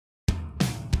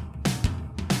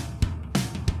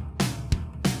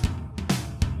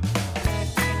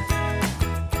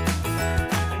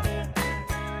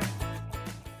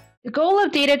The goal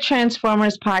of Data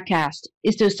Transformers podcast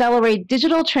is to accelerate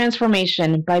digital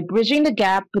transformation by bridging the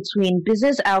gap between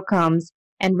business outcomes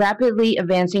and rapidly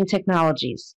advancing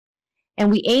technologies.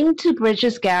 And we aim to bridge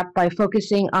this gap by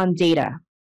focusing on data.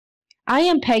 I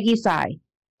am Peggy Tsai,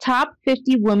 top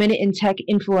 50 women in tech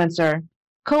influencer,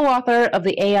 co-author of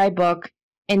the AI book,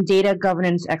 and data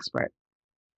governance expert.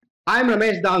 I'm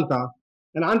Ramesh Danta,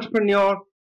 an entrepreneur,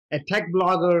 a tech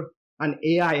blogger, and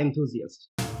AI enthusiast.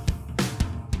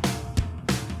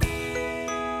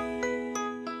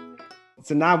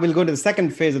 So now we'll go to the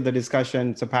second phase of the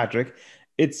discussion. So Patrick,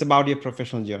 it's about your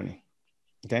professional journey.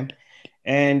 Okay.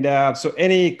 And so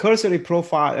any cursory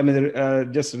profile,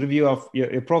 just a review of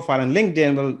your profile on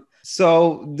LinkedIn.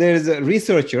 So there's a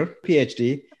researcher,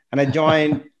 PhD, and I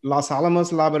joined Los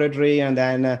Alamos laboratory and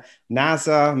then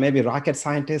NASA, maybe rocket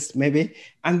scientist, maybe.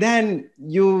 And then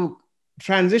you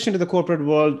transition to the corporate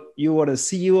world. You were a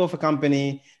CEO of a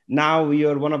company. Now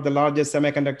you're one of the largest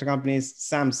semiconductor companies,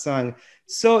 Samsung.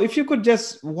 So if you could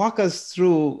just walk us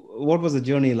through what was the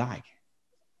journey like?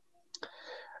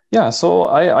 Yeah, so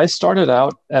I started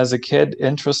out as a kid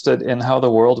interested in how the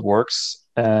world works.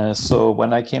 So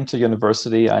when I came to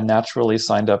university, I naturally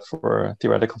signed up for a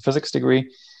theoretical physics degree.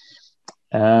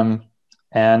 And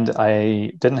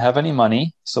I didn't have any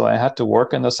money, so I had to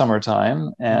work in the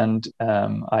summertime. And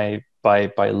I,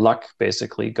 by luck,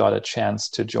 basically got a chance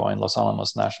to join Los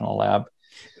Alamos National Lab.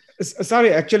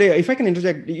 Sorry, actually, if I can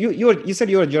interject, you said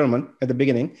you were German at the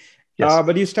beginning. Yes.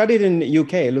 But you studied in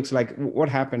UK, it looks like. What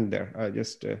happened there?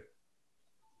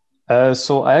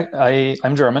 So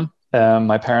I'm German.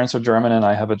 My parents are German and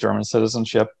I have a German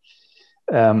citizenship.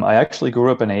 I actually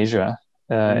grew up in Asia,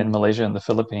 in Malaysia and the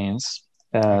Philippines.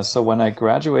 So when I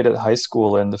graduated high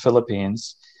school in the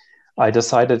Philippines, I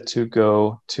decided to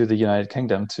go to the United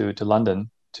Kingdom, to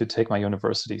London, to take my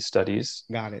university studies.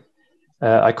 Got it.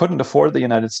 I couldn't afford the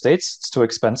United States. It's too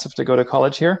expensive to go to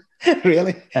college here.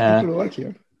 Really? You could work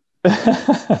here.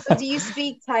 So do you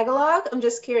speak Tagalog? I'm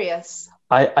just curious.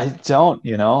 I don't,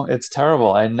 it's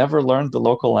terrible. I never learned the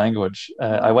local language.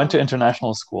 I went to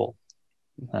international school.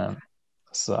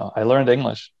 So I learned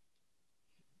English.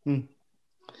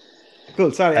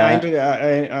 Cool. Sorry,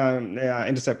 I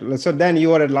intercepted. So then you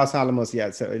were at Los Alamos. Yeah.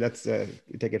 So let's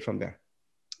take it from there.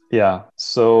 Yeah.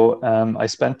 So I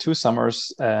spent 2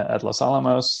 summers at Los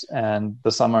Alamos and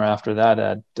the summer after that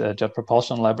at Jet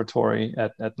Propulsion Laboratory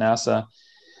at NASA.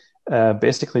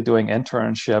 Basically doing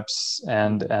internships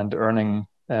and earning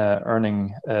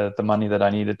the money that I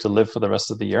needed to live for the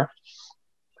rest of the year.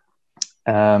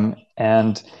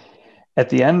 And at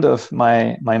the end of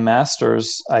my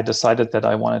master's, I decided that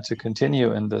I wanted to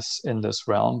continue in this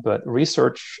realm, but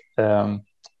research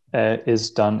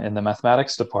is done in the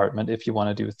mathematics department if you want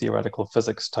to do theoretical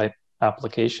physics type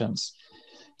applications.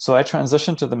 So I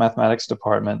transitioned to the mathematics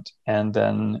department and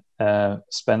then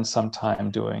spent some time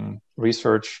doing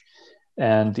research.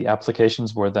 And the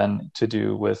applications were then to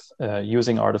do with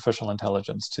using artificial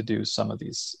intelligence to do some of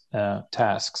these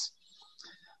tasks.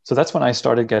 So that's when I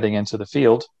started getting into the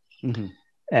field. Mm-hmm.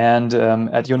 And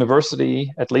at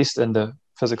university, at least in the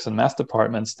physics and math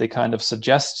departments, they kind of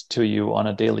suggest to you on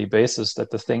a daily basis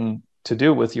that the thing to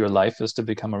do with your life is to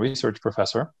become a research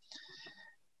professor.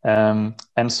 And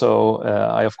so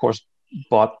I, of course,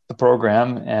 bought the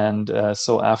program. And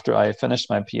so after I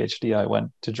finished my PhD, I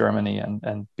went to Germany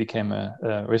and became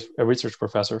a research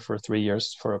professor for 3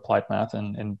 years for applied math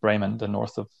in Bremen, the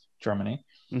north of Germany.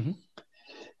 Mm-hmm.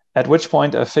 At which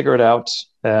point I figured out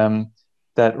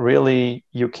that really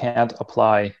you can't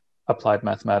apply applied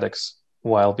mathematics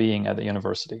while being at the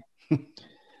university.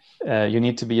 You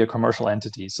need to be a commercial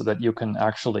entity so that you can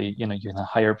actually, you can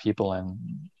hire people and,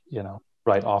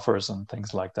 write offers and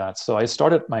things like that. So I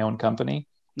started my own company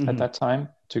at that time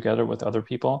together with other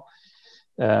people.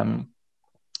 And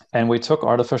we took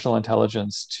artificial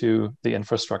intelligence to the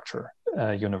infrastructure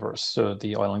universe. So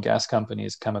the oil and gas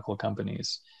companies, chemical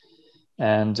companies.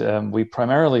 And we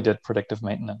primarily did predictive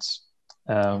maintenance,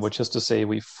 which is to say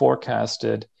we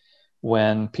forecasted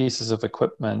when pieces of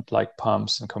equipment like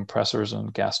pumps and compressors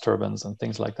and gas turbines and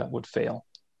things like that would fail.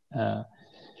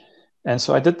 And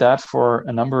so I did that for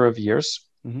a number of years.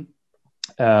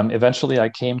 Mm-hmm. Eventually, I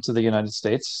came to the United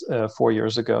States 4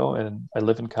 years ago, and I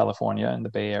live in California in the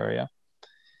Bay Area.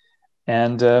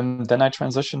 And then I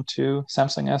transitioned to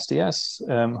Samsung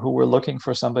SDS, who were looking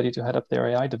for somebody to head up their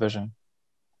AI division.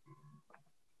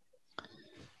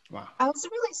 Wow. I was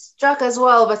really struck as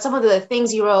well by some of the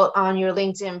things you wrote on your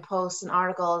LinkedIn posts and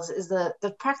articles is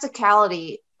the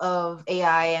practicality of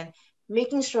AI and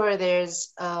making sure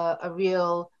there's a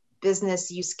real business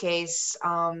use case.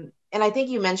 And I think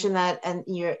you mentioned that in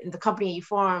the company you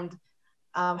formed,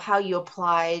 how you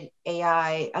applied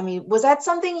AI. I mean, was that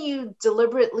something you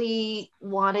deliberately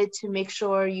wanted to make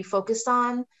sure you focused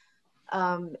on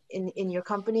in your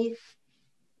company?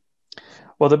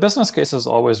 Well, the business case is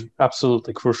always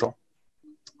absolutely crucial.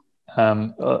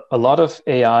 A lot of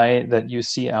AI that you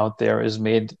see out there is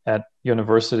made at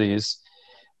universities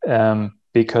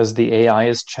because the AI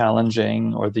is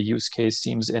challenging or the use case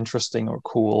seems interesting or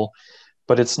cool,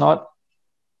 but it's not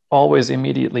always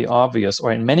immediately obvious,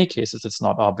 or in many cases, it's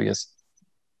not obvious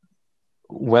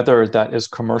whether that is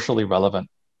commercially relevant.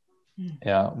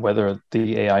 Yeah, whether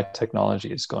the AI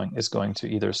technology is going to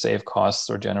either save costs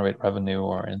or generate revenue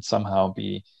or in somehow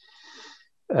be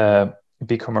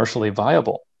commercially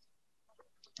viable.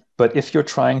 But if you're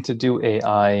trying to do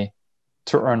AI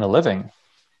to earn a living,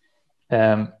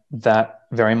 that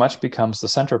very much becomes the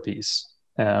centerpiece.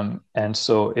 And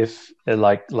so if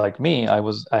like me,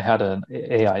 I had an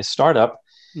AI startup.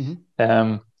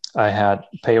 I had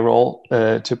payroll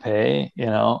to pay,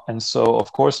 and so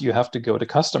of course you have to go to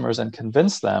customers and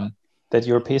convince them that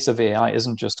your piece of AI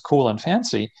isn't just cool and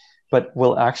fancy, but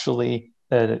will actually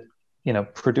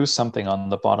produce something on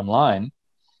the bottom line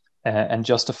and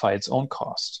justify its own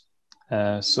cost.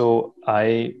 So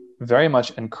I very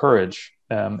much encourage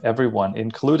everyone,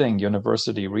 including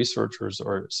university researchers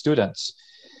or students,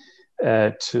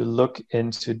 to look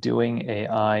into doing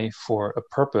AI for a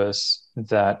purpose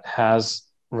that has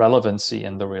relevancy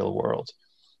in the real world,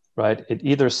 right? It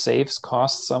either saves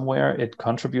costs somewhere, it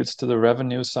contributes to the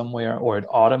revenue somewhere, or it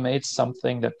automates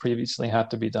something that previously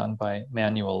had to be done by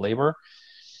manual labor.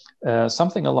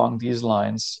 Something along these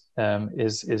lines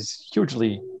is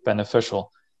hugely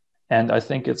beneficial. And I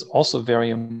think it's also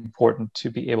very important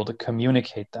to be able to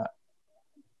communicate that.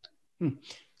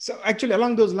 So actually,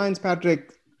 along those lines,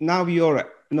 Patrick, now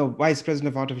you're Vice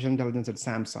President of Artificial Intelligence at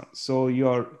Samsung. So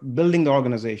you're building the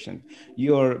organization.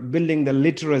 You're building the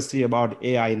literacy about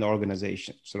AI in the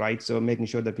organizations, right? So making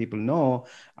sure that people know,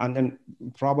 and then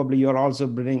probably you're also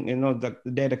bringing, the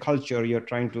data culture you're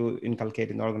trying to inculcate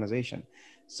in the organization.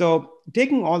 So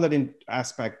taking all that in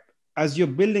aspect, as you're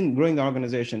growing the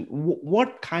organization,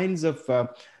 what kinds of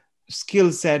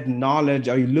skill set, knowledge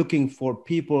are you looking for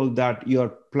people that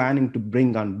you're planning to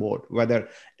bring on board, whether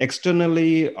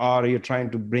externally or you're trying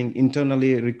to bring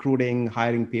internally, recruiting,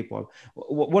 hiring people?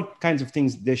 What kinds of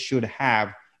things they should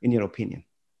have, in your opinion?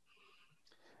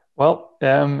 Well,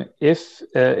 if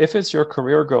it's your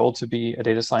career goal to be a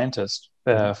data scientist,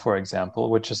 for example,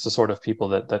 which is the sort of people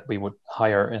that we would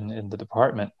hire in the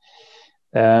department,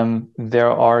 there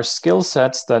are skill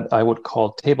sets that I would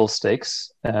call table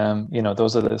stakes.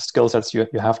 Those are the skill sets you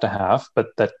have to have, but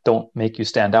that don't make you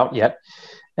stand out yet.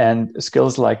 And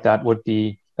skills like that would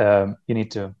be, you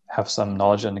need to have some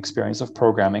knowledge and experience of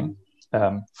programming.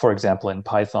 For example, in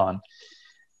Python,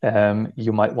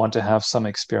 you might want to have some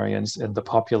experience in the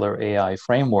popular AI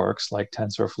frameworks like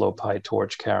TensorFlow,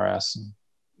 PyTorch, Keras,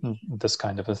 and this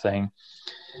kind of a thing.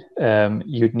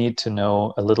 You'd need to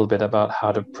know a little bit about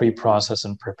how to pre-process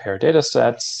and prepare data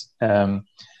sets.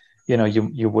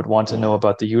 You would want to know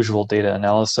about the usual data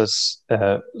analysis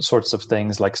sorts of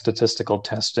things like statistical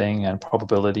testing and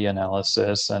probability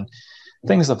analysis and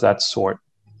things of that sort.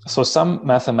 So some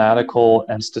mathematical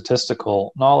and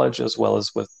statistical knowledge, as well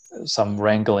as with some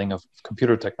wrangling of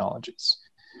computer technologies.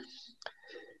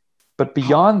 But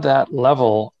beyond that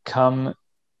level come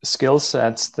skill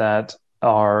sets that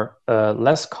are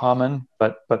less common,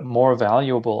 but more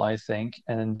valuable, I think.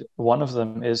 And one of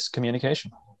them is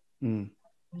communication.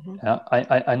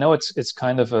 I know it's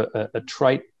kind of a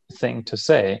trite thing to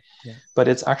say, but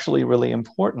it's actually really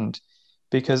important,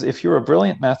 because if you're a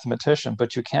brilliant mathematician,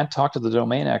 but you can't talk to the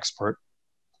domain expert,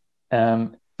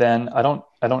 then I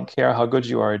don't care how good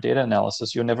you are at data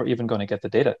analysis, you're never even going to get the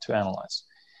data to analyze.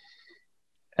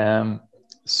 And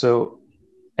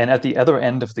at the other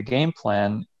end of the game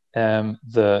plan,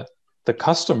 the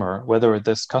customer, whether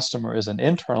this customer is an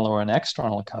internal or an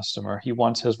external customer, he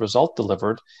wants his result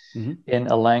delivered in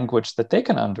a language that they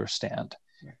can understand,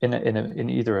 in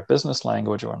either a business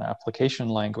language or an application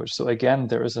language. So again,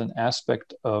 there is an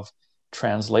aspect of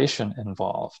translation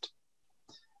involved.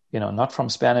 Not from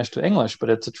Spanish to English, but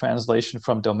it's a translation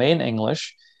from domain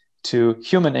English to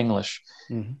human English.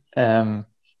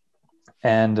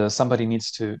 And somebody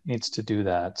needs to do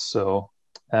that. So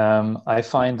I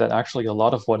find that actually a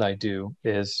lot of what I do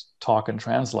is talk and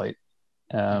translate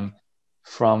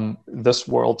from this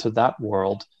world to that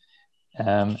world.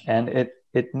 And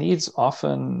it needs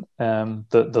often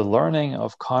the learning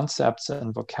of concepts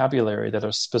and vocabulary that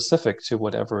are specific to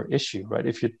whatever issue, right?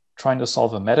 If you're trying to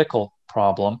solve a medical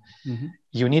problem,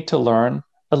 you need to learn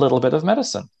a little bit of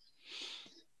medicine.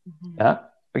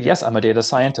 yes, I'm a data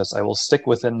scientist. I will stick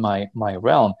within my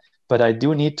realm, but I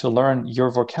do need to learn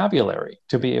your vocabulary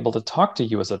to be able to talk to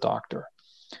you as a doctor,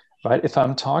 right? If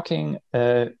I'm talking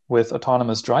with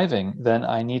autonomous driving, then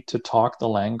I need to talk the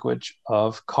language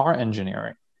of car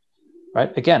engineering,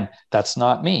 right? Again, that's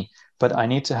not me, but I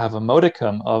need to have a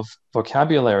modicum of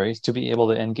vocabulary to be able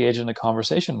to engage in a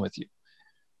conversation with you.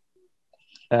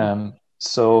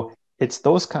 So it's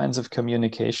those kinds of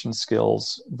communication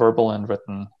skills, verbal and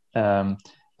written,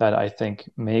 that I think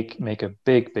make a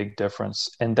big difference.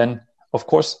 And then, of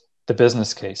course, the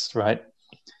business case, right?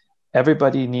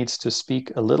 Everybody needs to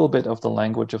speak a little bit of the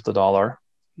language of the dollar,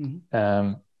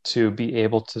 to be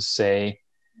able to say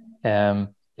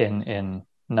in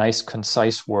nice,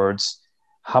 concise words,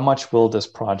 how much will this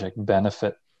project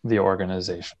benefit the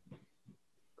organization?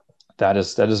 That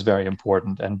is very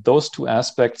important. And those two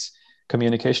aspects,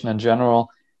 communication in general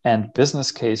and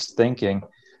business case thinking,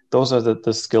 those are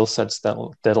the skill sets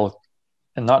that'll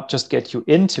not just get you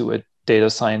into a data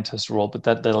scientist role, but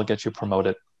that'll get you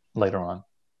promoted later on.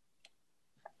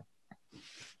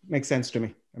 Makes sense to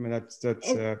me. I mean, that's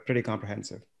pretty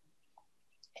comprehensive.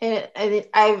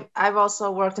 I've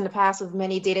also worked in the past with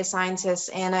many data scientists,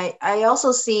 and I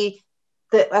also see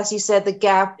that, as you said, the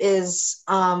gap is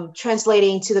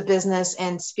translating to the business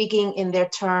and speaking in their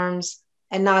terms,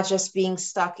 and not just being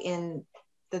stuck in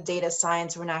the data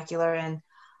science vernacular. And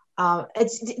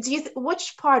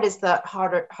which part is the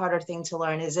harder thing to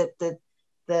learn? Is it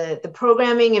the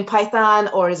programming in Python,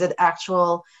 or is it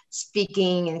actual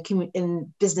speaking and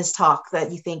in business talk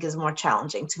that you think is more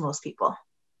challenging to most people?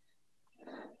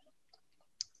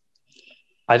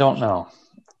 I don't know.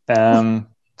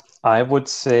 I would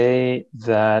say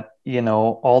that,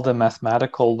 all the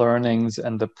mathematical learnings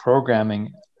and the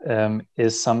programming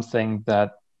is something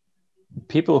that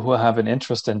people who have an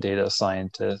interest in data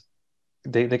science,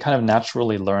 they kind of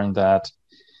naturally learn that.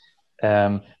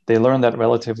 They learn that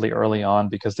relatively early on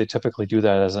because they typically do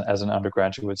that as an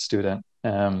undergraduate student.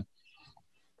 And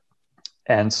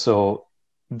so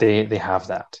they have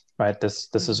that, right? This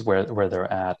is where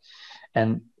they're at.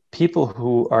 And people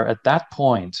who are at that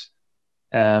point,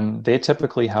 they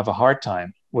typically have a hard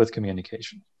time with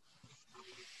communication.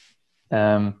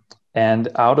 And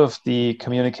out of the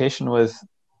communication with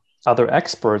other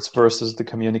experts versus the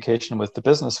communication with the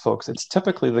business folks, it's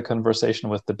typically the conversation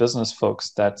with the business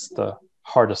folks that's the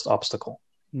hardest obstacle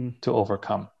to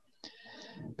overcome.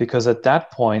 Because at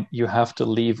that point, you have to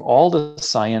leave all the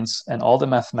science and all the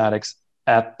mathematics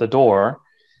at the door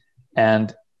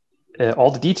and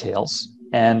all the details,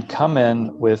 and come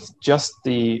in with just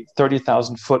the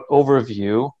 30,000-foot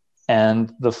overview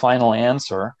and the final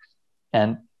answer.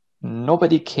 And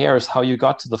nobody cares how you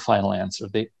got to the final answer.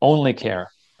 They only care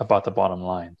about the bottom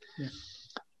line.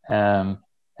 Yeah.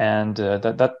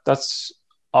 That's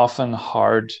often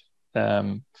hard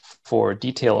for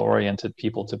detail-oriented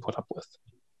people to put up with.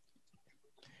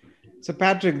 So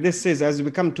Patrick, this is, as we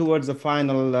come towards the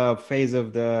final phase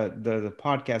of the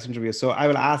podcast interview, so I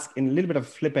will ask in a little bit of a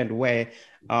flippant way.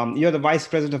 You're the vice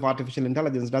president of artificial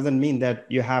intelligence. Doesn't mean that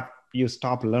you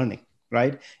stop learning,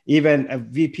 right? Even a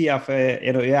VP of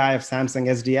AI of Samsung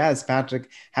SDS,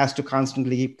 Patrick, has to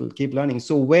constantly keep learning.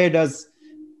 So where does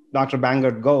Dr.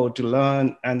 Bangert go to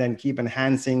learn and then keep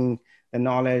enhancing the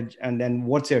knowledge? And then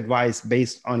what's your advice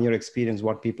based on your experience,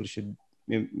 what people should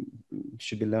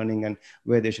be learning and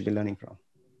where they should be learning from?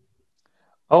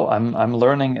 Oh, I'm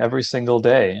learning every single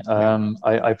day.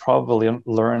 I probably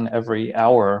learn every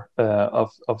hour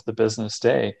of the business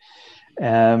day,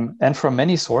 and from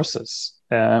many sources.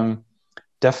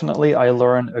 Definitely, I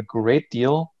learn a great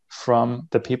deal from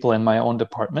the people in my own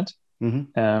department.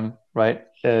 Right?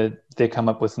 They come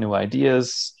up with new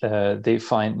ideas. They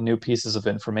find new pieces of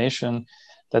information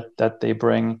that they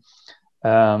bring.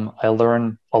 I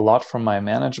learn a lot from my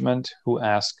management, who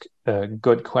ask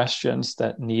good questions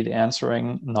that need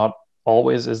answering. Not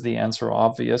always is the answer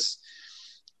obvious.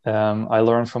 I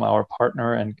learn from our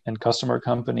partner and customer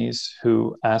companies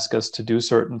who ask us to do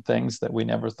certain things that we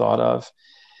never thought of.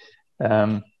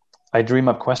 I dream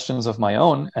up questions of my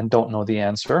own and don't know the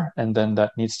answer, and then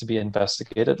that needs to be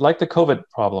investigated. Like the COVID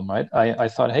problem, right? I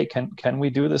thought, hey, can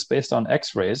we do this based on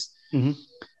X-rays?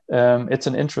 It's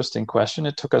an interesting question.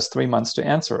 It took us 3 months to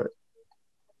answer it.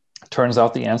 Turns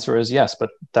out the answer is yes,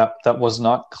 but that was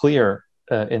not clear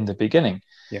in the beginning.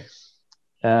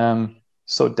 Yeah.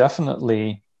 So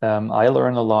definitely, I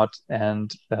learn a lot, and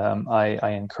I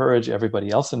encourage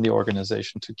everybody else in the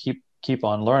organization to keep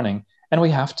on learning, and we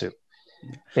have to.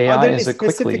 AI are there is any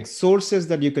specific sources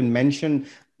that you can mention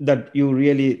that you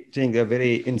really think are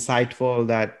very insightful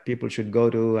that people should go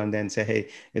to, and then say, hey,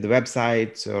 the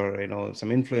websites or some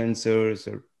influencers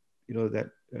or that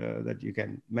that you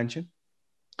can mention?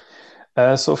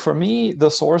 So for me, the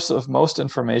source of most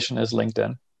information is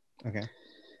LinkedIn. Okay.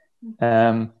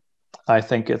 I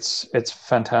think it's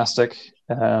fantastic.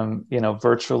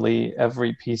 Virtually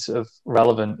every piece of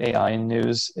relevant AI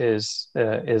news is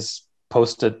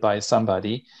posted by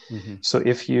somebody. Mm-hmm. So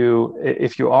if you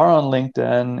are on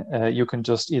LinkedIn, you can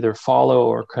just either follow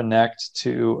or connect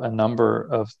to a number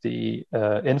of the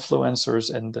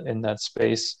influencers in that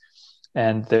space,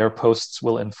 and their posts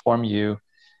will inform you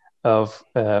of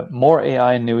more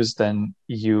AI news than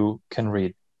you can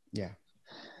read. Yeah.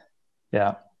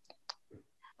 Yeah.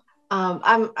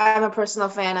 I'm a personal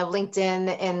fan of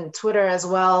LinkedIn and Twitter as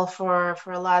well for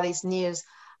a lot of these news.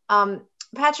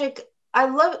 Patrick, I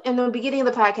love in the beginning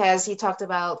of the podcast, he talked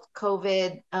about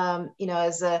COVID,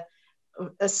 as a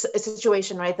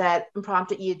situation, right, that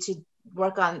prompted you to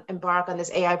embark on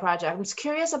this AI project. I'm just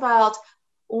curious about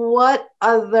what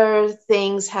other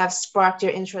things have sparked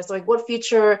your interest, like what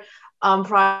future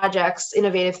projects,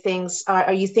 innovative things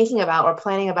are you thinking about or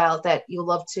planning about that you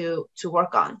love to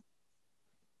work on?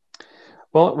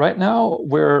 Well, right now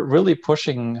we're really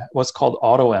pushing what's called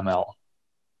AutoML.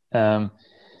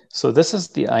 So this is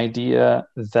the idea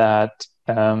that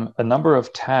a number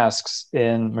of tasks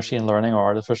in machine learning or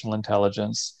artificial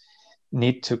intelligence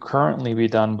need to currently be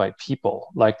done by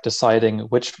people, like deciding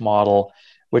which model,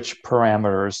 which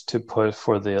parameters to put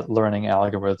for the learning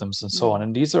algorithms and so on.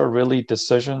 And these are really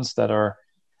decisions that are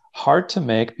hard to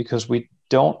make because we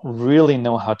don't really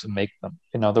know how to make them.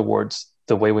 In other words,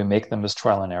 the way we make them is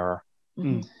trial and error.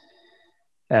 Mm.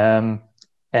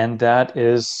 And that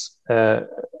is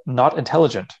not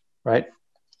intelligent, right?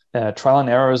 Trial and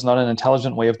error is not an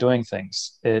intelligent way of doing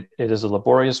things. It is a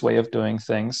laborious way of doing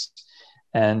things.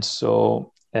 And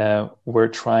so we're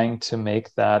trying to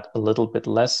make that a little bit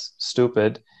less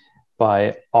stupid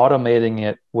by automating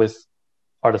it with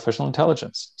artificial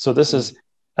intelligence. So this is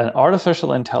an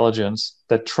artificial intelligence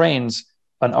that trains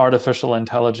an artificial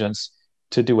intelligence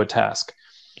to do a task.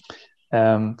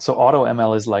 So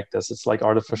AutoML is like this. It's like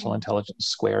artificial intelligence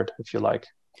squared, if you like.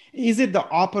 Is it the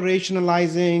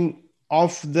operationalizing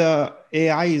of the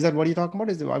AI? Is that what you're talking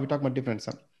about? Are we talking about different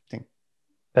something?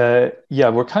 Yeah,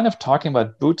 we're kind of talking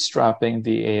about bootstrapping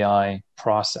the AI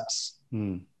process.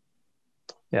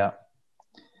 Yeah.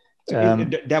 So is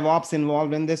DevOps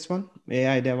involved in this one?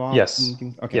 AI DevOps? Yes.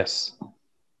 Okay. Yes.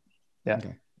 Yeah.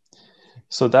 Okay.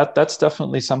 So that's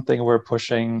definitely something we're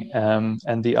pushing.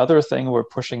 And the other thing we're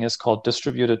pushing is called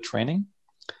distributed training,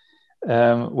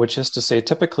 which is to say,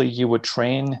 typically you would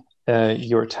train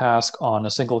your task on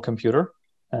a single computer.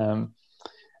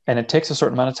 And it takes a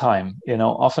certain amount of time.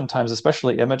 Oftentimes,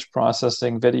 especially image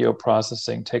processing, video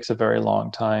processing takes a very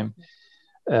long time.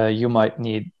 You might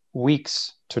need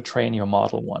weeks to train your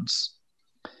model once.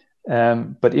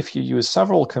 But if you use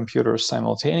several computers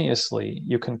simultaneously,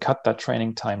 you can cut that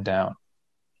training time down.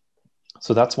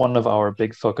 So that's one of our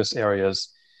big focus areas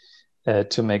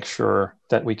to make sure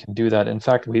that we can do that. In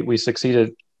fact, we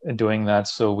succeeded in doing that,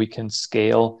 so we can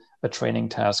scale a training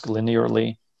task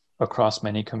linearly across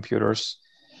many computers.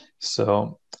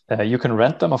 So you can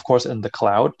rent them, of course, in the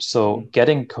cloud. So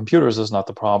getting computers is not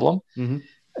the problem.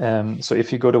 So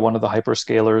if you go to one of the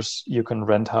hyperscalers, you can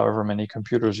rent however many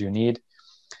computers you need.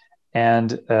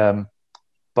 And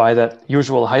by that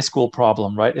usual high school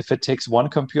problem, right? If it takes one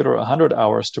computer 100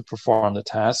 hours to perform the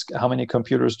task, how many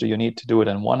computers do you need to do it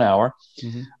in 1 hour?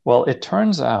 Well, it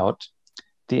turns out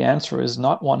the answer is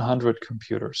not 100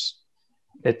 computers.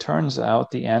 It turns out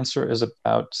the answer is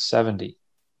about 70.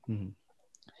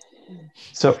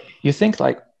 So you think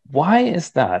like, why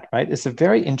is that, right? It's a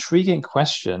very intriguing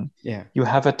question. Yeah. You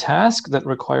have a task that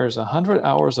requires 100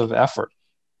 hours of effort.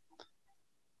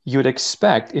 You'd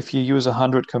expect if you use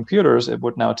 100 computers, it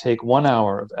would now take 1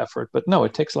 hour of effort, but no,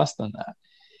 it takes less than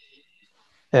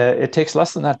that. It takes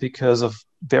less than that because of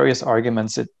various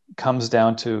arguments. It comes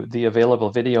down to the available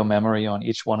video memory on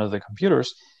each one of the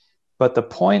computers. But the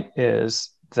point is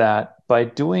that by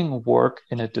doing work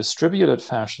in a distributed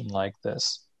fashion like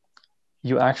this,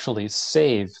 you actually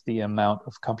save the amount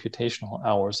of computational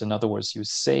hours. In other words, you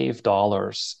save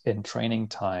dollars in training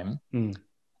time.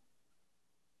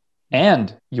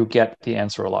 And you get the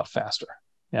answer a lot faster.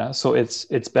 Yeah, so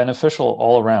it's beneficial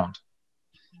all around.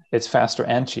 It's faster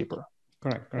and cheaper.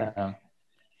 Correct.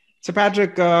 So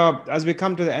Patrick, as we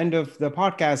come to the end of the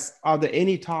podcast, are there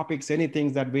any topics, any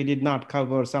things that we did not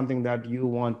cover, something that you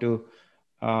want to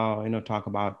talk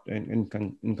about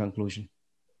in conclusion?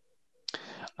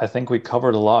 I think we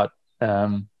covered a lot.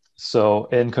 So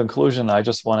in conclusion, I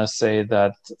just want to say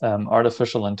that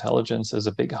artificial intelligence is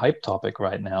a big hype topic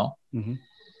right now.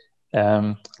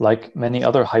 like many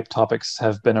other hype topics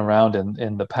have been around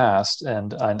in the past.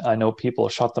 And I know people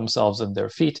shot themselves in their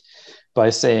feet by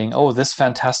saying, oh, this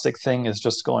fantastic thing is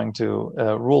just going to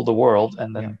rule the world.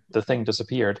 And then the thing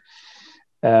disappeared.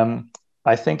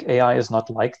 I think AI is not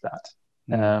like that.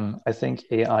 I think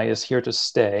AI is here to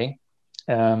stay.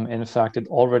 In fact, it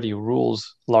already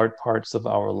rules large parts of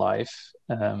our life,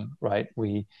 right?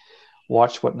 We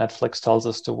watch what Netflix tells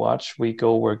us to watch. We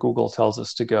go where Google tells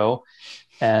us to go.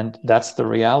 And that's the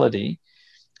reality,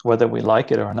 whether we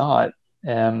like it or not.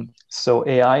 So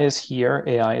AI is here.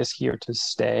 AI is here to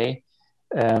stay.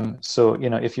 So,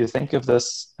 if you think of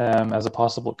this as a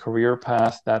possible career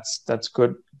path, that's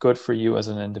good for you as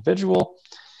an individual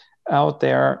out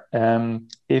there.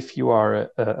 If you are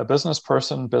a business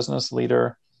person, business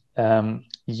leader,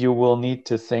 you will need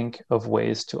to think of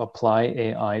ways to apply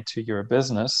AI to your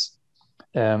business.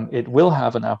 It will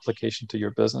have an application to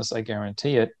your business, I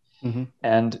guarantee it. Mm-hmm.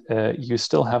 And you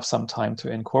still have some time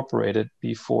to incorporate it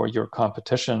before your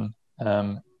competition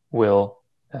will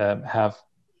have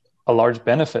a large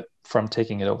benefit from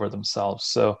taking it over themselves.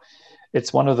 So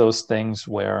it's one of those things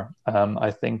where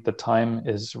I think the time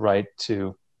is right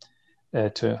to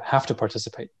have to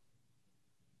participate.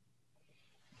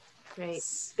 Great.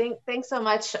 Thanks so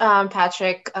much,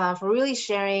 Patrick, for really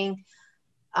sharing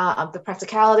the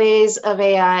practicalities of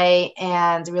AI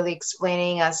and really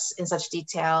explaining us in such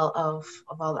detail of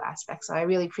all the aspects. So I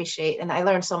really appreciate, and I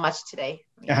learned so much today.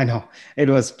 I know it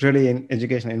was pretty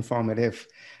educational, informative.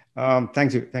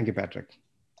 Thank you, Patrick.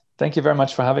 Thank you very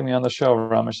much for having me on the show,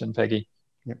 Ramesh and Peggy.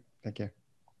 Yep, thank you.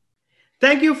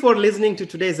 Thank you for listening to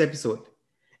today's episode.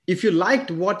 If you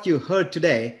liked what you heard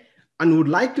today and would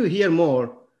like to hear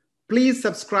more, please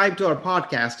subscribe to our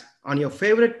podcast on your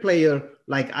favorite player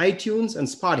like iTunes and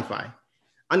Spotify.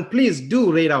 And please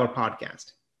do rate our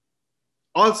podcast.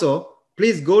 Also,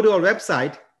 please go to our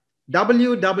website,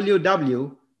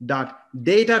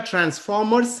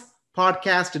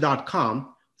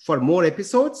 www.datatransformerspodcast.com for more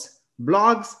episodes,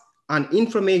 blogs, and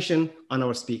information on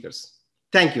our speakers.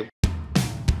 Thank you.